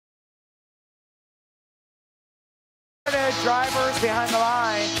Drivers behind the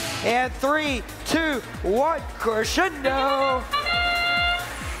line. And 3, 2, 1, crescendo.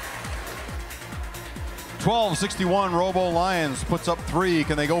 1261 Robo Lions puts up 3.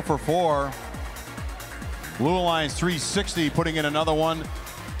 Can they go for 4? Blue Alliance 360 putting in another one.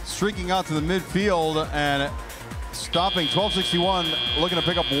 Streaking out to the midfield and stopping. 1261 looking to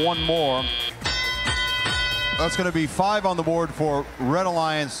pick up one more. That's going to be 5 on the board for Red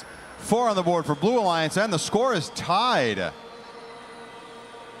Alliance, 4 on the board for Blue Alliance, and the score is tied.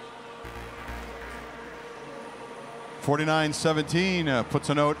 49-17 puts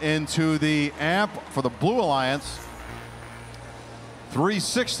a note into the amp for the Blue Alliance.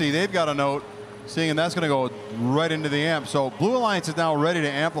 360, they've got a note, seeing that's going to go right into the amp. So Blue Alliance is now ready to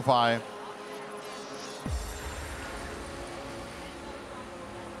amplify.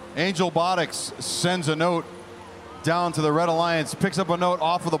 Angel Robotics sends a note down to the Red Alliance, picks up a note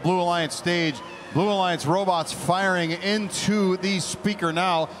off of the Blue Alliance stage. Blue Alliance robots firing into the speaker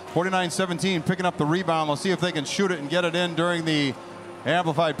now. 49-17 picking up the rebound. We'll see if they can shoot it and get it in during the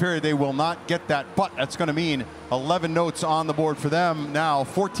amplified period. They will not get that, but that's going to mean 11 notes on the board for them now.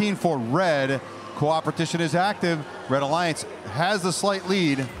 14 for Red. Cooperation is active. Red Alliance has the slight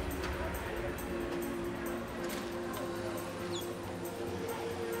lead.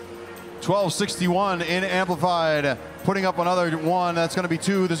 $12.61 in amplified, putting up another one. That's going to be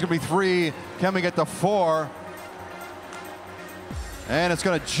 2. There's going to be 3. Can we get to 4? And it's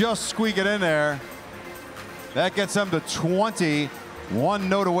going to just squeak it in there. That gets them to 20. 1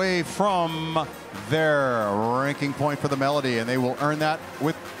 note away from their ranking point for the melody, and they will earn that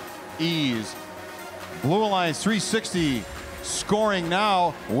with ease. Blue Alliance 360 scoring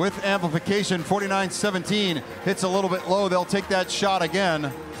now with amplification. 49-17 hits a little bit low. They'll take that shot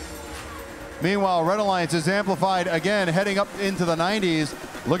again. Meanwhile, Red Alliance is amplified again, heading up into the 90s,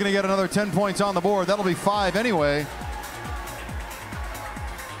 looking to get another 10 points on the board. That'll be 5 anyway.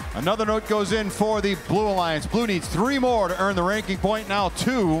 Another note goes in for the Blue Alliance. Blue needs 3 more to earn the ranking point, now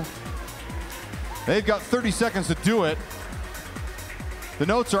 2. They've got 30 seconds to do it. The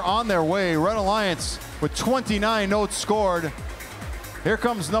notes are on their way. Red Alliance with 29 notes scored. Here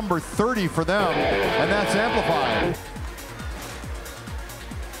comes number 30 for them, and that's amplified.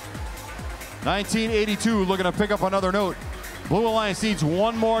 1982 looking to pick up another note. Blue Alliance needs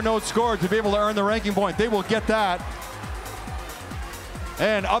 1 more note scored to be able to earn the ranking point. They will get that.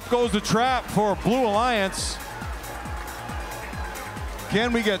 And up goes the trap for Blue Alliance.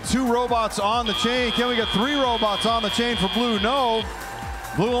 Can we get 2 robots on the chain? Can we get 3 robots on the chain for Blue? No.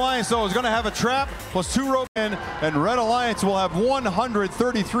 Blue Alliance, though, is going to have a trap plus 2 robots in, and Red Alliance will have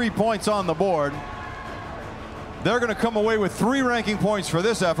 133 points on the board. They're going to come away with 3 ranking points for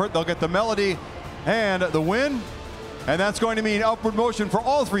this effort. They'll get the melody and the win, and that's going to mean upward motion for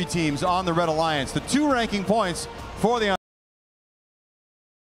all 3 teams on the Red Alliance. The 2 ranking points for the